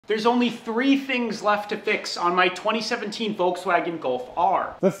there's only 3 things left to fix on my 2017 Volkswagen Golf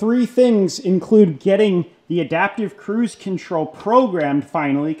R. The 3 things include getting the adaptive cruise control programmed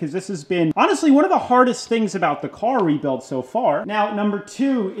finally, because this has been honestly one of the hardest things about the car rebuild so far. Now, number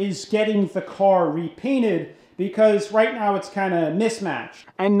 2 is getting the car repainted, because right now it's kind of mismatched.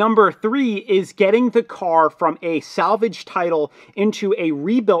 And number 3 is getting the car from a salvage title into a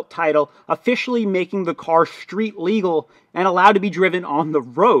rebuilt title, officially making the car street legal and allowed to be driven on the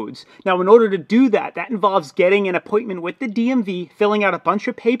roads. Now, in order to do that, that involves getting an appointment with the DMV, filling out a bunch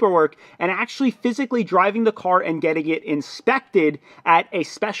of paperwork, and actually physically driving the car and getting it inspected at a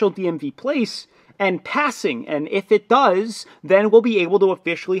special DMV place and passing. And if it does, then we'll be able to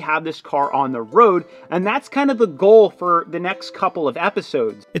officially have this car on the road. And that's kind of the goal for the next couple of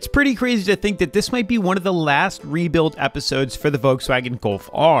episodes. It's pretty crazy to think that this might be one of the last rebuild episodes for the Volkswagen Golf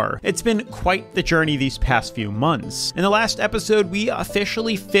R. It's been quite the journey these past few months. In the last episode, we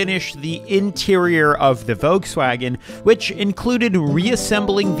officially finished the interior of the Volkswagen, which included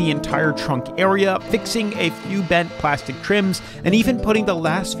reassembling the entire trunk area, fixing a few bent plastic trims, and even putting the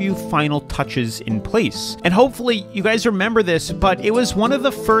last few final touches in place. And hopefully you guys remember this, but it was one of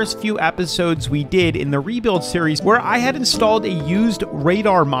the first few episodes we did in the rebuild series where I had installed a used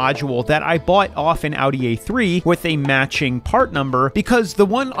radar module that I bought off an Audi A3 with a matching part number, because the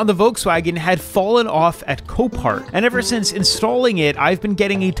one on the Volkswagen had fallen off at Copart. And ever since installing it, I've been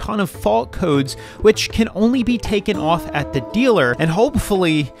getting a ton of fault codes which can only be taken off at the dealer, and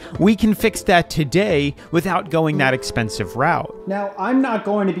hopefully we can fix that today without going that expensive route. Now, I'm not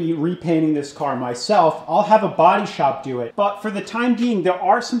going to be repainting this car myself. I'll have a body shop do it. But for the time being, there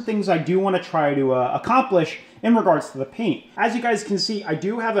are some things I do want to try to accomplish in regards to the paint. As you guys can see, I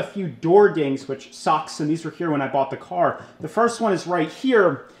do have a few door dings, which sucks, and these were here when I bought the car. The first one is right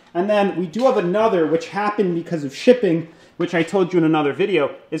here, and then we do have another, which happened because of shipping, which I told you in another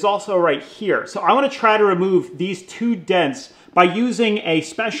video, is also right here. So I want to try to remove these 2 dents by using a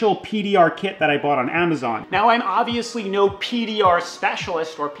special PDR kit that I bought on Amazon. Now, I'm obviously no PDR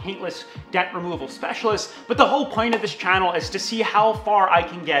specialist or paintless dent removal specialist, but the whole point of this channel is to see how far I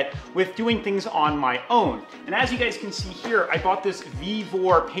can get with doing things on my own. And as you guys can see here, I bought this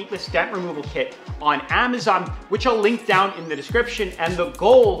V4 paintless dent removal kit on Amazon, which I'll link down in the description. And the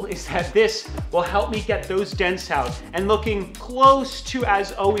goal is that this will help me get those dents out and looking close to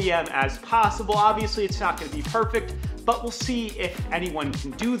as OEM as possible. Obviously, it's not gonna be perfect, but we'll see if anyone can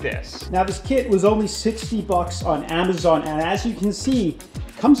do this. Now, this kit was only 60 bucks on Amazon, and as you can see,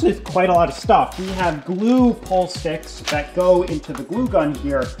 it comes with quite a lot of stuff. We have glue pull sticks that go into the glue gun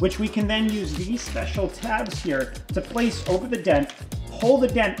here, which we can then use these special tabs here to place over the dent, pull the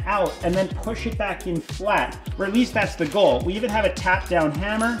dent out, and then push it back in flat, or at least that's the goal. We even have a tap down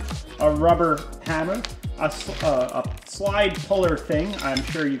hammer, a rubber hammer, a slide puller thing. I'm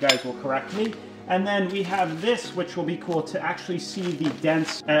sure you guys will correct me. And then we have this, which will be cool to actually see the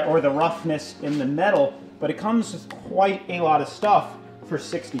dents or the roughness in the metal, but it comes with quite a lot of stuff for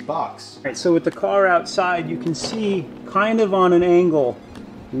 60 bucks. All right, so with the car outside, you can see kind of on an angle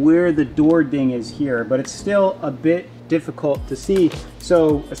where the door ding is here, but it's still a bit difficult to see.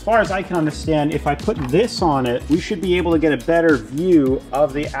 So as far as I can understand, if I put this on it, we should be able to get a better view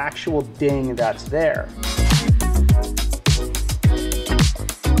of the actual ding that's there.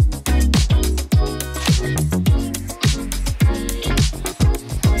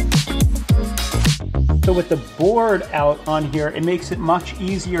 So with the board out on here, it makes it much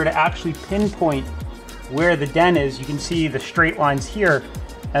easier to actually pinpoint where the dent is. You can see the straight lines here,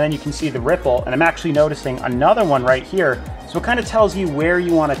 and then you can see the ripple. And I'm actually noticing another one right here. So it kind of tells you where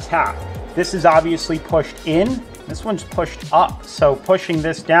you want to tap. This is obviously pushed in. This one's pushed up. So pushing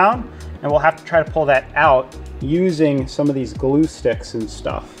this down, and we'll have to try to pull that out using some of these glue sticks and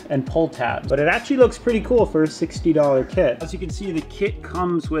stuff and pull tabs. But it actually looks pretty cool for a $60 kit. As you can see, the kit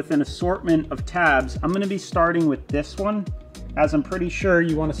comes with an assortment of tabs. I'm gonna be starting with this one, as I'm pretty sure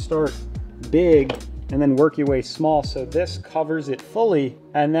you wanna start big and then work your way small. So this covers it fully,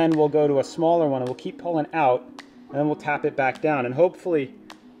 and then we'll go to a smaller one and we'll keep pulling out, and then we'll tap it back down, and hopefully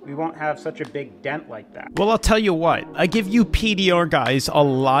we won't have such a big dent like that. Well, I'll tell you what, I give you PDR guys a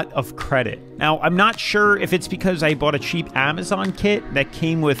lot of credit. Now, I'm not sure if it's because I bought a cheap Amazon kit that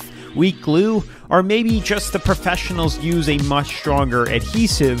came with weak glue, or maybe just the professionals use a much stronger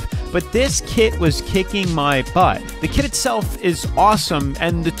adhesive, but this kit was kicking my butt. The kit itself is awesome,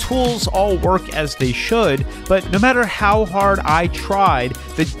 and the tools all work as they should, but no matter how hard I tried,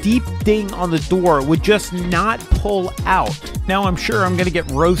 the deep ding on the door would just not pull out. Now, I'm sure I'm gonna get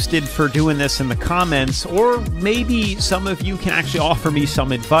roasted for doing this in the comments, or maybe some of you can actually offer me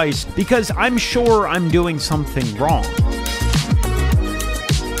some advice, because I'm sure I'm doing something wrong.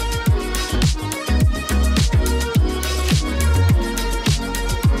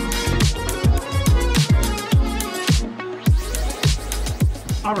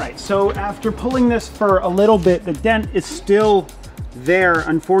 so after pulling this for a little bit, the dent is still there,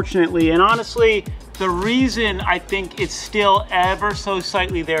 unfortunately. And honestly, the reason I think it's still ever so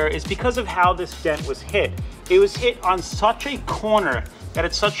slightly there is because of how this dent was hit. It was hit on such a corner that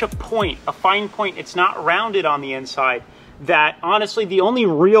it's such a point, a fine point, it's not rounded on the inside, that honestly the only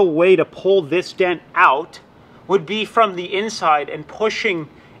real way to pull this dent out would be from the inside and pushing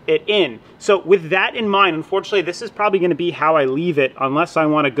it in. So with that in mind, unfortunately, this is probably going to be how I leave it unless I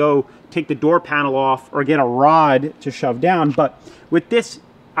want to go take the door panel off or get a rod to shove down. But with this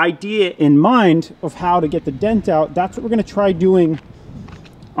idea in mind of how to get the dent out, that's what we're going to try doing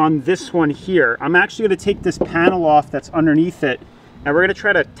on this one here. I'm actually going to take this panel off that's underneath it, and we're going to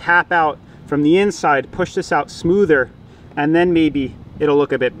try to tap out from the inside, push this out smoother, and then maybe it'll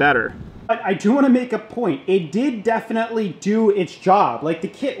look a bit better. But I do want to make a point. It did definitely do its job. Like, the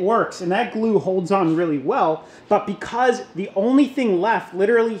kit works and that glue holds on really well, but because the only thing left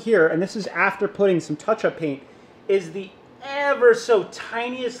literally here, and this is after putting some touch-up paint, is the ever so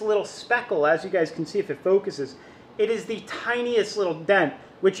tiniest little speckle, as you guys can see if it focuses. It is the tiniest little dent,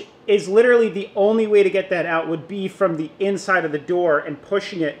 which is literally the only way to get that out would be from the inside of the door and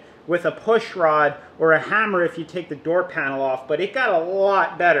pushing it with a push rod or a hammer if you take the door panel off. But it got a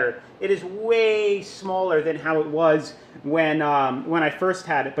lot better. It is way smaller than how it was when I first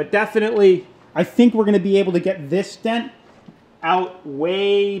had it. But definitely, I think we're going to be able to get this dent out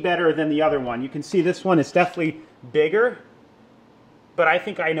way better than the other one. You can see this one is definitely bigger, but I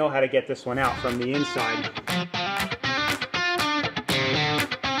think I know how to get this one out from the inside.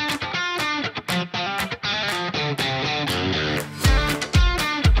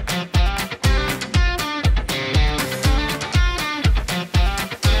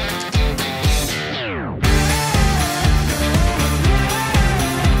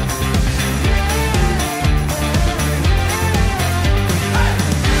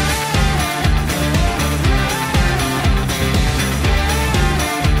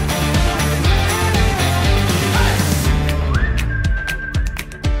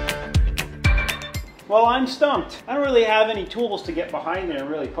 Well, I'm stumped. I don't really have any tools to get behind there and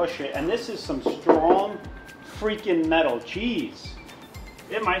really push it. And this is some strong freaking metal. Jeez.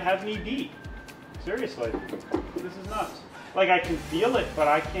 It might have me beat. Seriously. This is nuts. Like, I can feel it, but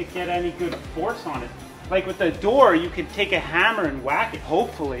I can't get any good force on it. Like with the door, you could take a hammer and whack it,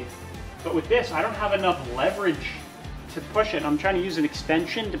 hopefully. But with this, I don't have enough leverage to push it. I'm trying to use an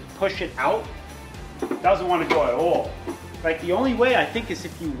extension to push it out. It doesn't want to go at all. Like, the only way, I think, is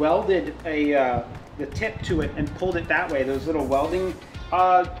if you welded the tip to it and pulled it that way, those little welding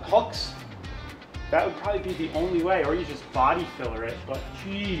hooks. That would probably be the only way, or you just body filler it. But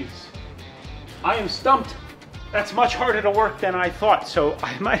geez, I am stumped. That's much harder to work than I thought, so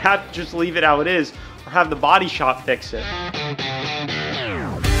I might have to just leave it how it is or have the body shop fix it.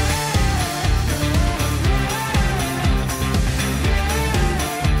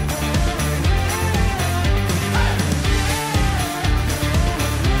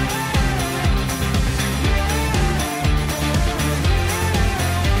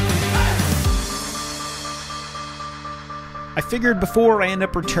 I figured before I end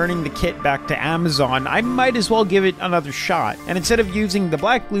up returning the kit back to Amazon, I might as well give it another shot. And instead of using the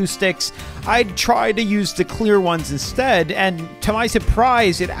black glue sticks, I'd try to use the clear ones instead, and to my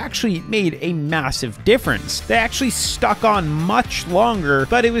surprise, it actually made a massive difference. They actually stuck on much longer,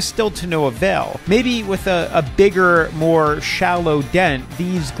 but it was still to no avail. Maybe with a bigger, more shallow dent,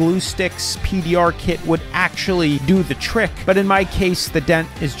 these glue sticks PDR kit would actually do the trick, but in my case, the dent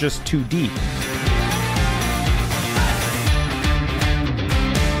is just too deep.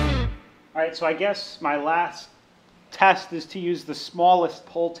 Alright, so I guess my last test is to use the smallest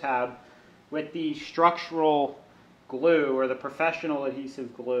pull tab with the structural glue or the professional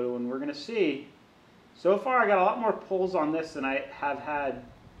adhesive glue, and we're going to see. So far I got a lot more pulls on this than I have had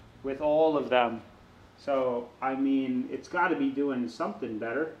with all of them. So, I mean, it's got to be doing something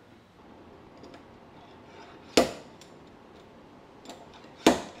better.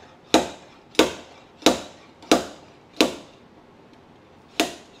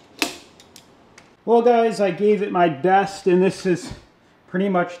 Well guys, I gave it my best, and this is pretty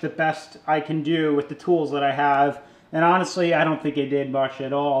much the best I can do with the tools that I have. And honestly, I don't think it did much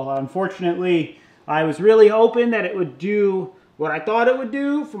at all. Unfortunately, I was really hoping that it would do what I thought it would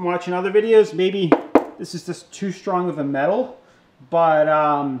do from watching other videos. Maybe this is just too strong of a metal, but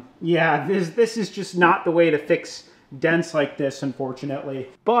yeah, this is just not the way to fix dents like this, unfortunately.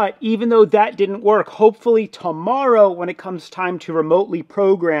 But even though that didn't work, hopefully tomorrow when it comes time to remotely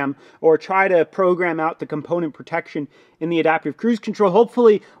program or try to program out the component protection in the adaptive cruise control,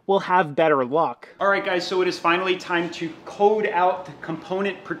 hopefully we'll have better luck. All right guys, so it is finally time to code out the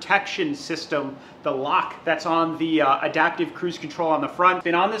component protection system, the lock that's on the adaptive cruise control on the front.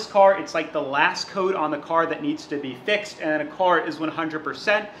 And on this car, it's like the last code on the car that needs to be fixed, and a car is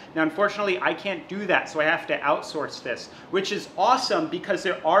 100%. Now, unfortunately, I can't do that, so I have to outsource this, which is awesome because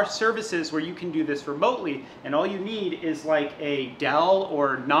there are services where you can do this remotely, and all you need is like a Dell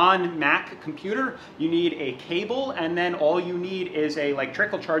or non-Mac computer. You need a cable, and then all you need is a like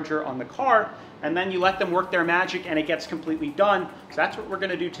trickle charger on the car, and then you let them work their magic and it gets completely done. So that's what we're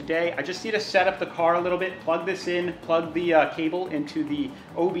gonna do today. I just need to set up the car a little bit, plug this in, plug the cable into the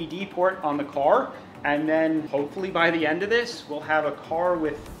OBD port on the car, and then hopefully by the end of this, we'll have a car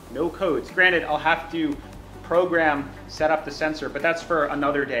with no codes. Granted, I'll have to program, set up the sensor, but that's for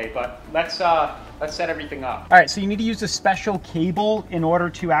another day. But let's set everything up. All right, so you need to use a special cable in order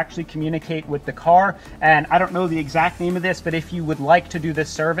to actually communicate with the car. And I don't know the exact name of this, but if you would like to do this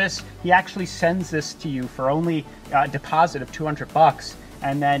service, he actually sends this to you for only a deposit of 200 bucks.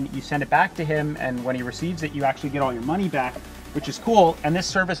 And then you send it back to him, and when he receives it, you actually get all your money back, which is cool. And this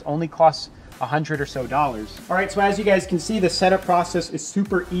service only costs $100 or so. All right, so as you guys can see, the setup process is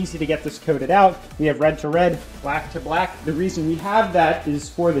super easy to get this coded out. We have red to red, black to black. The reason we have that is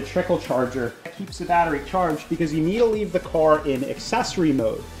for the trickle charger. It keeps the battery charged because you need to leave the car in accessory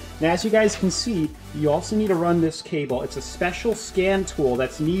mode. Now, as you guys can see, you also need to run this cable. It's a special scan tool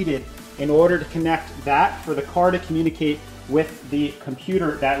that's needed in order to connect that for the car to communicate with the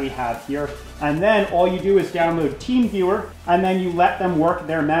computer that we have here. And then all you do is download TeamViewer, and then you let them work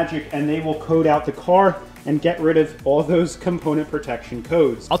their magic, and they will code out the car and get rid of all those component protection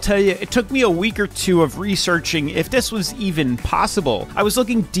codes. I'll tell you, it took me a week or two of researching if this was even possible. I was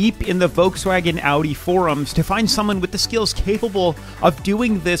looking deep in the Volkswagen Audi forums to find someone with the skills capable of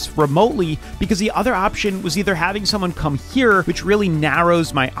doing this remotely, because the other option was either having someone come here, which really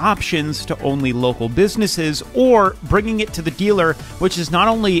narrows my options to only local businesses, or bringing it to the dealer, which is not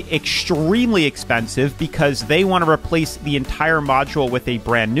only extremely expensive because they want to replace the entire module with a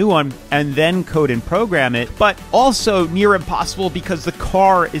brand new one and then code and program it, but also near impossible because the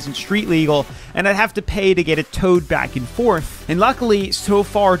car isn't street legal and I'd have to pay to get it towed back and forth. And luckily, so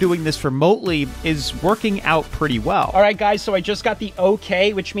far doing this remotely is working out pretty well. All right, guys, so I just got the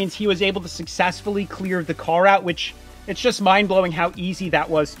okay, which means he was able to successfully clear the car out, which it's just mind-blowing how easy that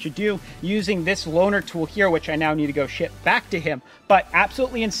was to do using this loaner tool here, which I now need to go ship back to him. But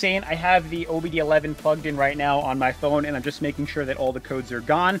absolutely insane. I have the OBDELEVEN plugged in right now on my phone, and I'm just making sure that all the codes are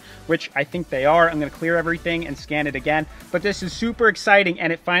gone, which I think they are. I'm going to clear everything and scan it again. But this is super exciting,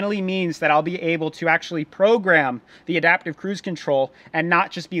 and it finally means that I'll be able to actually program the adaptive cruise control and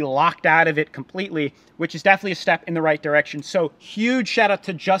not just be locked out of it completely, which is definitely a step in the right direction. So huge shout out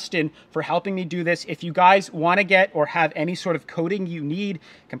to Justin for helping me do this. If you guys want to get or have any sort of coding you need,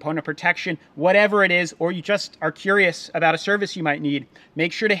 component protection, whatever it is, or you just are curious about a service you might need,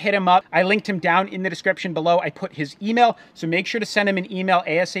 make sure to hit him up. I linked him down in the description below. I put his email, so make sure to send him an email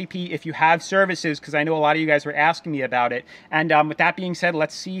ASAP if you have services, because I know a lot of you guys were asking me about it. And with that being said,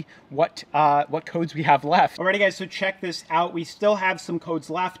 let's see what codes we have left. Alrighty guys, so check this out. We still have some codes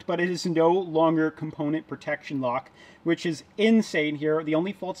left, but it is no longer component protection lock, which is insane here. The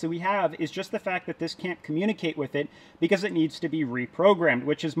only faults that we have is just the fact that this can't communicate with it because it needs to be reprogrammed,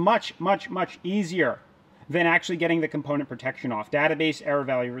 which is much, much, much easier than actually getting the component protection off. Database error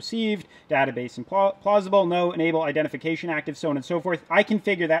value received, database implausible, no, enable identification active, so on and so forth. I can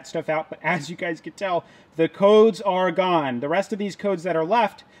figure that stuff out, but as you guys can tell, the codes are gone. The rest of these codes that are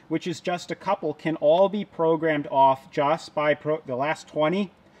left, which is just a couple, can all be programmed off just by the last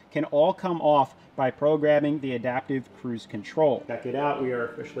 20 can all come off by programming the adaptive cruise control. Check it out, we are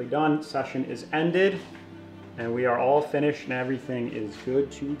officially done. Session is ended, and we are all finished, and everything is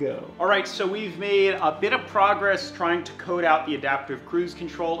good to go. All right, so we've made a bit of progress trying to code out the adaptive cruise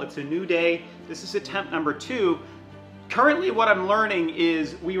control. It's a new day. This is attempt number 2. Currently, what I'm learning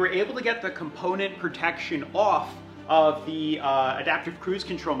is we were able to get the component protection off of the adaptive cruise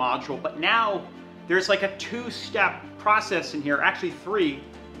control module, but now there's like a 2-step process in here, actually 3.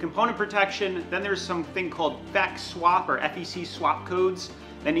 Component protection, then there's something called FEC swap or FEC swap codes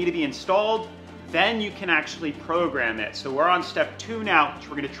that need to be installed. Then you can actually program it. So we're on step 2 now, which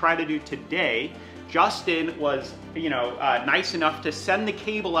we're going to try to do today. Justin was, nice enough to send the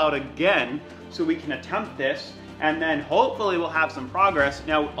cable out again so we can attempt this. and then hopefully we'll have some progress.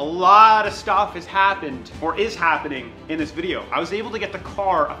 Now, a lot of stuff has happened, or is happening in this video. I was able to get the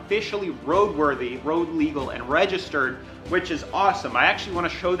car officially roadworthy, road legal, and registered, which is awesome. I actually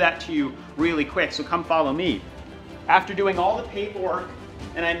want to show that to you really quick, so come follow me. After doing all the paperwork,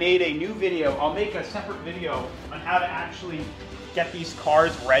 and I made a new video, I'll make a separate video on how to actually get these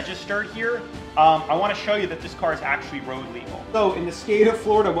cars registered here. I want to show you that this car is actually road legal. So in the state of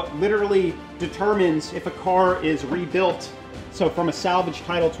Florida, what literally determines if a car is rebuilt, so from a salvage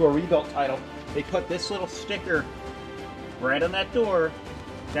title to a rebuilt title, They put this little sticker right on that door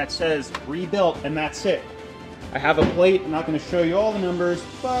that says rebuilt, and that's it. I have a plate. I'm not going to show you all the numbers,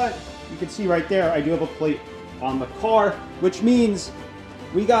 but you can see right there, I do have a plate on the car, which means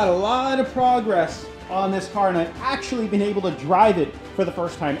we got a lot of progress on this car, and I've actually been able to drive it for the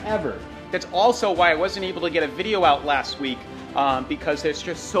first time ever. That's also why I wasn't able to get a video out last week, because there's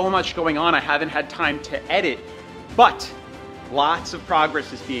just so much going on. I haven't had time to edit, but lots of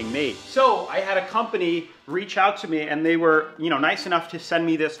progress is being made. So I had a company reach out to me, and they were, nice enough to send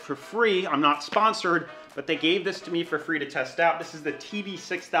me this for free. I'm not sponsored, but they gave this to me for free to test out. This is the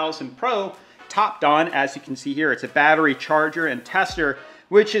TB6000 Pro TOPDON. As you can see here, it's a battery charger and tester,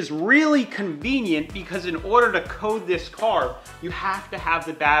 which is really convenient because in order to code this car, you have to have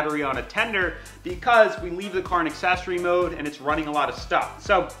the battery on a tender because we leave the car in accessory mode and it's running a lot of stuff.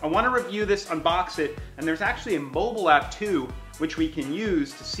 So I want to review this, unbox it, and there's actually a mobile app too, which we can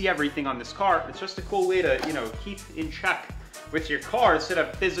use to see everything on this car. It's just a cool way to, keep in check with your car instead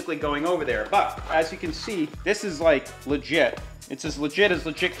of physically going over there. But as you can see, this is like legit. It's as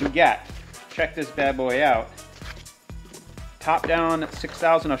legit can get. Check this bad boy out. TOPDON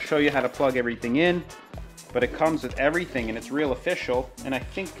 6000, I'll show you how to plug everything in, but it comes with everything and it's real official. And I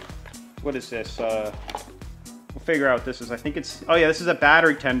think, what is this? We'll figure out what this is. I think it's, oh yeah, this is a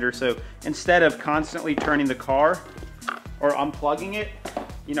battery tender. So instead of constantly turning the car or unplugging it,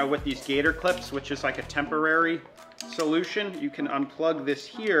 with these gator clips, which is like a temporary solution, you can unplug this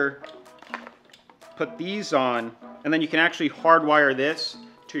here, put these on, and then you can actually hardwire this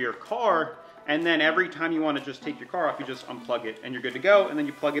to your car. And then every time you want to just take your car off, you just unplug it and you're good to go. And then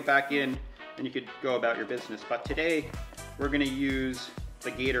you plug it back in and you could go about your business. But today we're going to use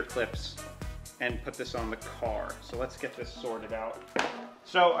the gator clips and put this on the car. So let's get this sorted out.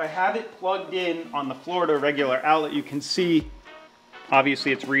 So I have it plugged in on the Florida regular outlet. You can see,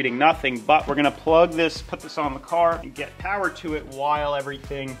 obviously it's reading nothing, but we're going to plug this, put this on the car and get power to it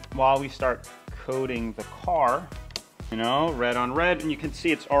while we start coding the car. Red on red, and you can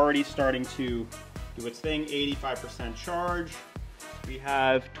see it's already starting to do its thing. 85% charge. We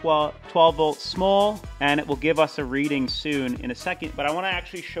have 12 volts small, and it will give us a reading soon in a second, but I want to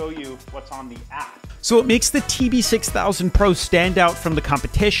actually show you what's on the app. So what makes the TB6000 Pro stand out from the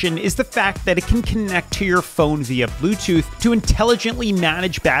competition is the fact that it can connect to your phone via Bluetooth to intelligently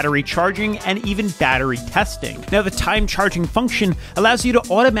manage battery charging and even battery testing. Now, the time charging function allows you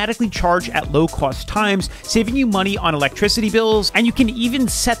to automatically charge at low cost times, saving you money on electricity bills, and you can even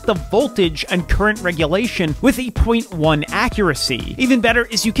set the voltage and current regulation with a 0.1 accuracy. Even better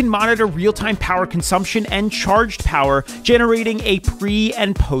is you can monitor real-time power consumption and charged power, generating a pre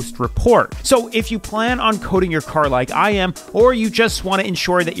and post report. So if you plan on coding your car like I am, or you just want to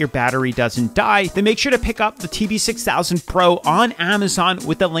ensure that your battery doesn't die, then make sure to pick up the TB6000 Pro on Amazon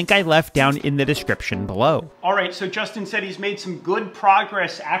with the link I left down in the description below. All right, so Justin said he's made some good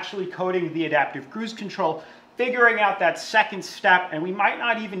progress actually coding the adaptive cruise control, figuring out that second step, and we might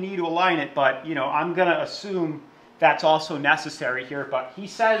not even need to align it, but I'm gonna assume that's also necessary here. But he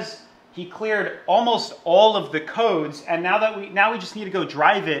says he cleared almost all of the codes, and now we just need to go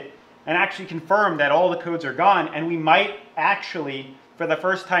drive it and actually confirm that all the codes are gone, and we might actually, for the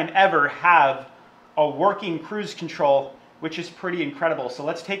first time ever, have a working cruise control, which is pretty incredible. So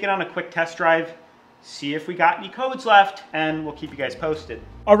let's take it on a quick test drive, see if we got any codes left, and we'll keep you guys posted.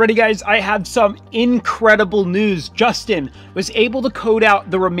 Alrighty guys, I have some incredible news. Justin was able to code out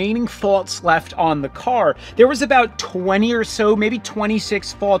the remaining faults left on the car. There was about 20 or so, maybe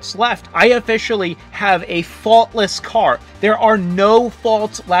 26 faults left. I officially have a faultless car. There are no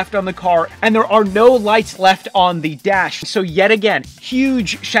faults left on the car, and there are no lights left on the dash. So yet again,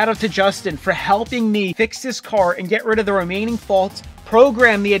 huge shout out to Justin for helping me fix this car and get rid of the remaining faults,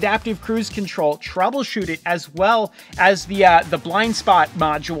 program the adaptive cruise control, troubleshoot it, as well as the blind spot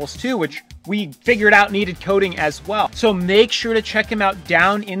modules too, which we figured out needed coding as well. So make sure to check him out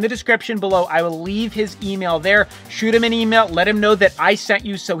down in the description below. I will leave his email there. Shoot him an email, let him know that I sent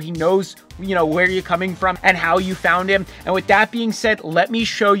you so he knows where you're coming from and how you found him. And with that being said, let me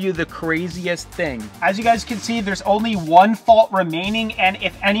show you the craziest thing. As you guys can see, there's only one fault remaining, and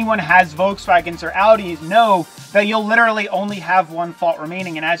if anyone has Volkswagens or Audis, know that you'll literally only have one fault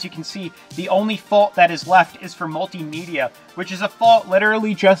remaining. And as you can see, the only fault that is left is for multimedia, which is a fault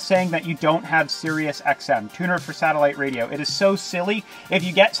literally just saying that you don't have Sirius XM, tuner for satellite radio. It is so silly. If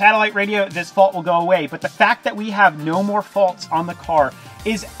you get satellite radio, this fault will go away. But the fact that we have no more faults on the car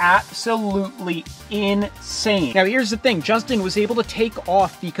is absolutely insane. Now here's the thing, Justin was able to take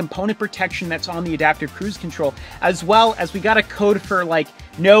off the component protection that's on the adaptive cruise control, as well as we got a code for like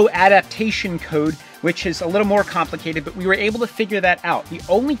no adaptation code, which is a little more complicated, but we were able to figure that out. The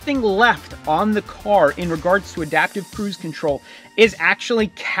only thing left on the car in regards to adaptive cruise control is actually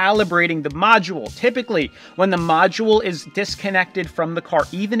calibrating the module. Typically, when the module is disconnected from the car,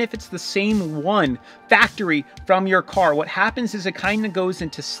 even if it's the same one factory from your car, what happens is it kind of goes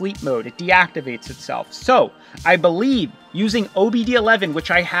into sleep mode. It deactivates itself. So I believe using OBDELEVEN,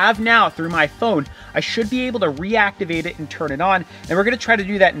 which I have now through my phone, I should be able to reactivate it and turn it on. And we're going to try to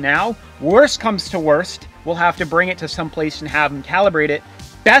do that now. Worst comes to worst, we'll have to bring it to some place and have them calibrate it.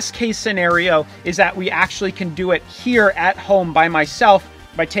 Best case scenario is that we actually can do it here at home by myself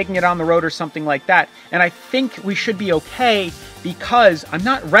by taking it on the road or something like that. And I think we should be okay because I'm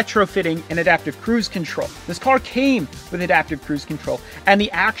not retrofitting an adaptive cruise control. This car came with adaptive cruise control, and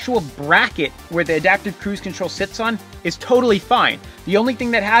the actual bracket where the adaptive cruise control sits on is totally fine. The only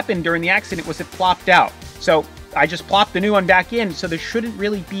thing that happened during the accident was it plopped out. So I just plopped the new one back in, so there shouldn't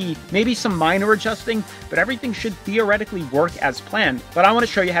really be, maybe some minor adjusting, but everything should theoretically work as planned. But I want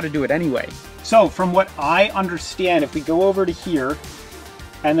to show you how to do it anyway. So from what I understand, if we go over to here,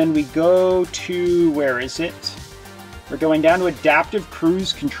 and then we go to, where is it? We're going down to adaptive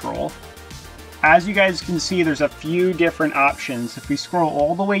cruise control. As you guys can see, there's a few different options. If we scroll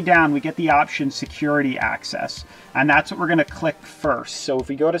all the way down, we get the option security access, and that's what we're going to click first. So if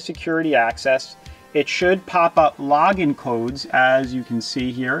we go to security access, it should pop up login codes, as you can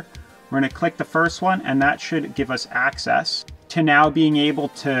see here. We're going to click the first one, and that should give us access to now being able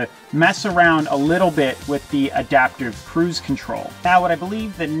to mess around a little bit with the adaptive cruise control. Now, what I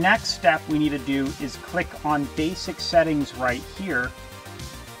believe the next step we need to do is click on basic settings right here,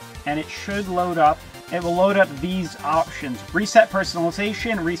 and it should load up. It will load up these options: reset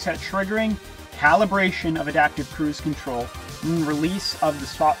personalization, reset triggering, calibration of adaptive cruise control, and release of the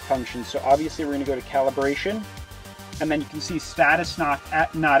stop function. So obviously we're going to go to calibration, and then you can see status not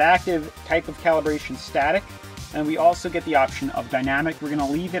active, type of calibration static, and we also get the option of dynamic. We're going to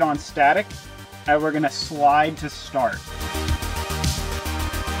leave it on static, and we're going to slide to start.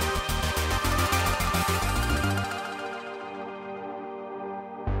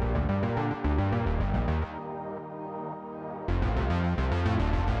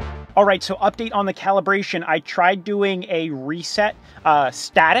 All right, so update on the calibration. I tried doing a reset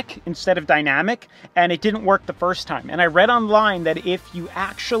static instead of dynamic, and it didn't work the first time. And I read online that if you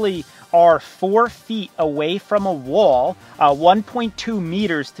actually are 4 feet away from a wall, 1.2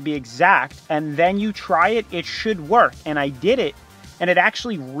 meters to be exact, and then you try it, it should work. And I did it, and it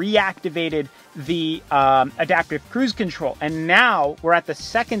actually reactivated the adaptive cruise control. And now we're at the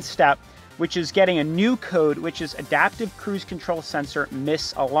second step, which is getting a new code, which is adaptive cruise control sensor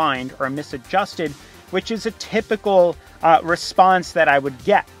misaligned or misadjusted, which is a typical response that I would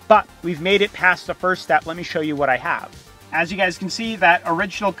get. But we've made it past the first step. Let me show you what I have. As you guys can see, that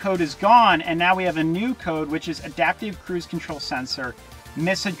original code is gone, and now we have a new code, which is adaptive cruise control sensor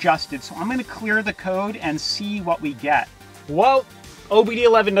misadjusted. So I'm going to clear the code and see what we get. Well,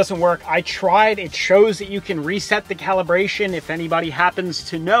 OBDELEVEN doesn't work. I tried. It shows that you can reset the calibration. If anybody happens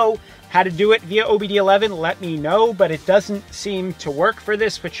to know how to do it via OBDELEVEN, let me know, but it doesn't seem to work for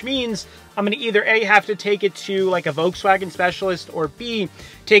this, which means I'm going to either A, have to take it to like a Volkswagen specialist, or B,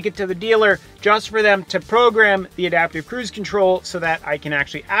 take it to the dealer just for them to program the adaptive cruise control so that I can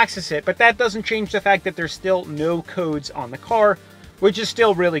actually access it. But that doesn't change the fact that there's still no codes on the car, which is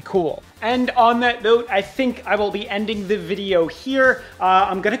still really cool. And on that note, I think I will be ending the video here.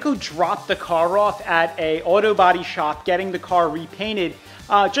 I'm gonna go drop the car off at a auto body shop, getting the car repainted,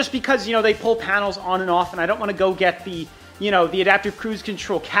 just because, you know, they pull panels on and off, and I don't wanna go get the, you know, the adaptive cruise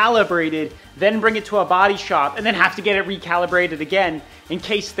control calibrated, then bring it to a body shop, and then have to get it recalibrated again in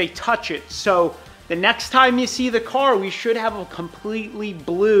case they touch it. So the next time you see the car, we should have a completely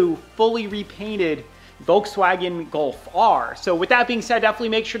blue, fully repainted Volkswagen Golf R. So with that being said, definitely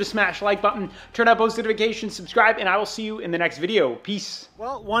make sure to smash the like button, turn on post notifications, subscribe, and I will see you in the next video. Peace.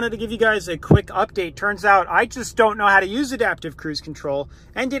 Well, wanted to give you guys a quick update. Turns out I just don't know how to use adaptive cruise control,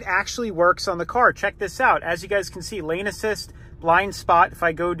 and it actually works on the car. Check this out. As you guys can see, lane assist, blind spot. If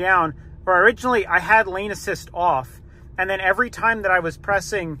I go down, or originally I had lane assist off, and then every time that I was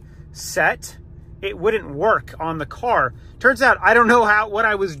pressing set, it wouldn't work on the car. Turns out I don't know what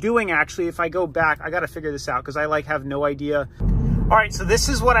I was doing actually. If I go back, I gotta figure this out because I like have no idea. All right, so this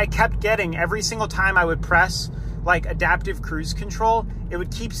is what I kept getting every single time I would press like adaptive cruise control. It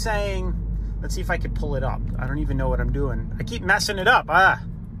would keep saying, let's see if I could pull it up. I don't even know what I'm doing. I keep messing it up.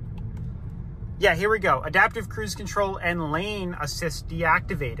 Yeah, here we go. Adaptive cruise control and lane assist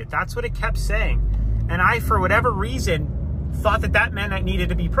deactivated. That's what it kept saying. And I, for whatever reason, thought that that meant I needed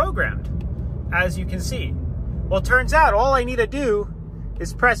to be programmed, as you can see. Well, it turns out all I need to do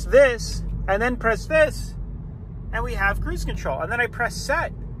is press this and then press this, and we have cruise control. And then I press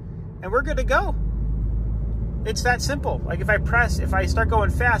set and we're good to go. It's that simple. Like if I start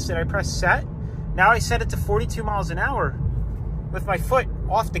going fast and I press set, now I set it to 42 miles an hour with my foot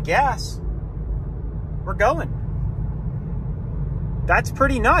off the gas. We're going. That's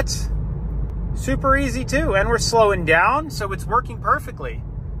pretty nuts. Super easy too. And we're slowing down, so it's working perfectly.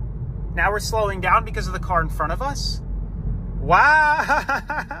 Now we're slowing down because of the car in front of us.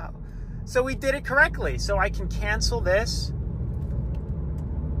 Wow. So we did it correctly. So I can cancel this.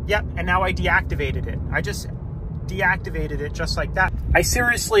 Yep, and now I deactivated it. I just deactivated it just like that. I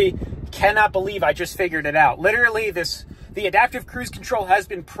seriously cannot believe I just figured it out. Literally the adaptive cruise control has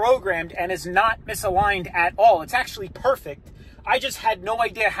been programmed and is not misaligned at all. It's actually perfect. I just had no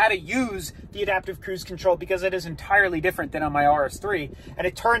idea how to use the adaptive cruise control because it is entirely different than on my RS3. And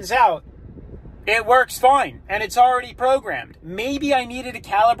it turns out it works fine and it's already programmed. Maybe I needed to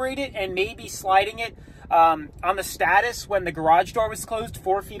calibrate it, and maybe sliding it on the status when the garage door was closed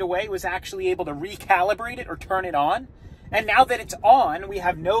 4 feet away was actually able to recalibrate it or turn it on. And now that it's on, we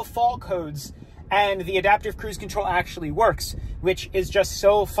have no fault codes and the adaptive cruise control actually works, which is just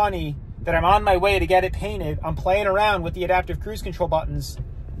so funny that I'm on my way to get it painted. I'm playing around with the adaptive cruise control buttons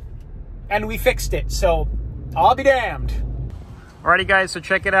and we fixed it. So I'll be damned. Alrighty guys, so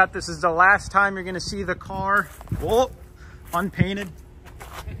check it out. This is the last time you're gonna see the car. Whoa, unpainted,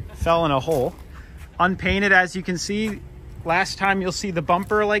 fell in a hole. Unpainted, as you can see. Last time you'll see the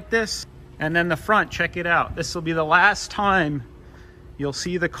bumper like this, and then the front, check it out. This will be the last time you'll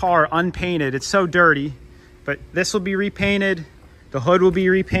see the car unpainted. It's so dirty, but this will be repainted. The hood will be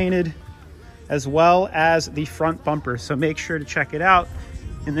repainted, as well as the front bumper. So make sure to check it out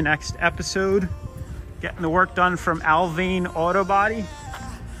in the next episode. Getting the work done from Alvane Auto Body.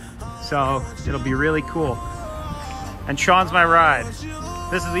 So it'll be really cool. And Sean's my ride.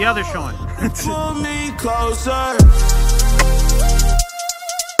 This is the other Sean. Pull me closer.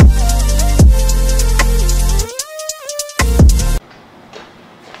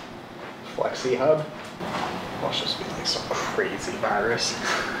 Flexi Hub. Must just be like some crazy virus.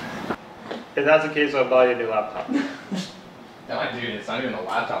 If that's the case, I'll buy you a new laptop. No, dude, it's not even a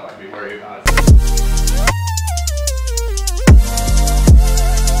laptop I'd be worried about.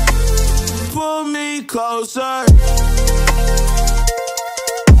 Pull me closer.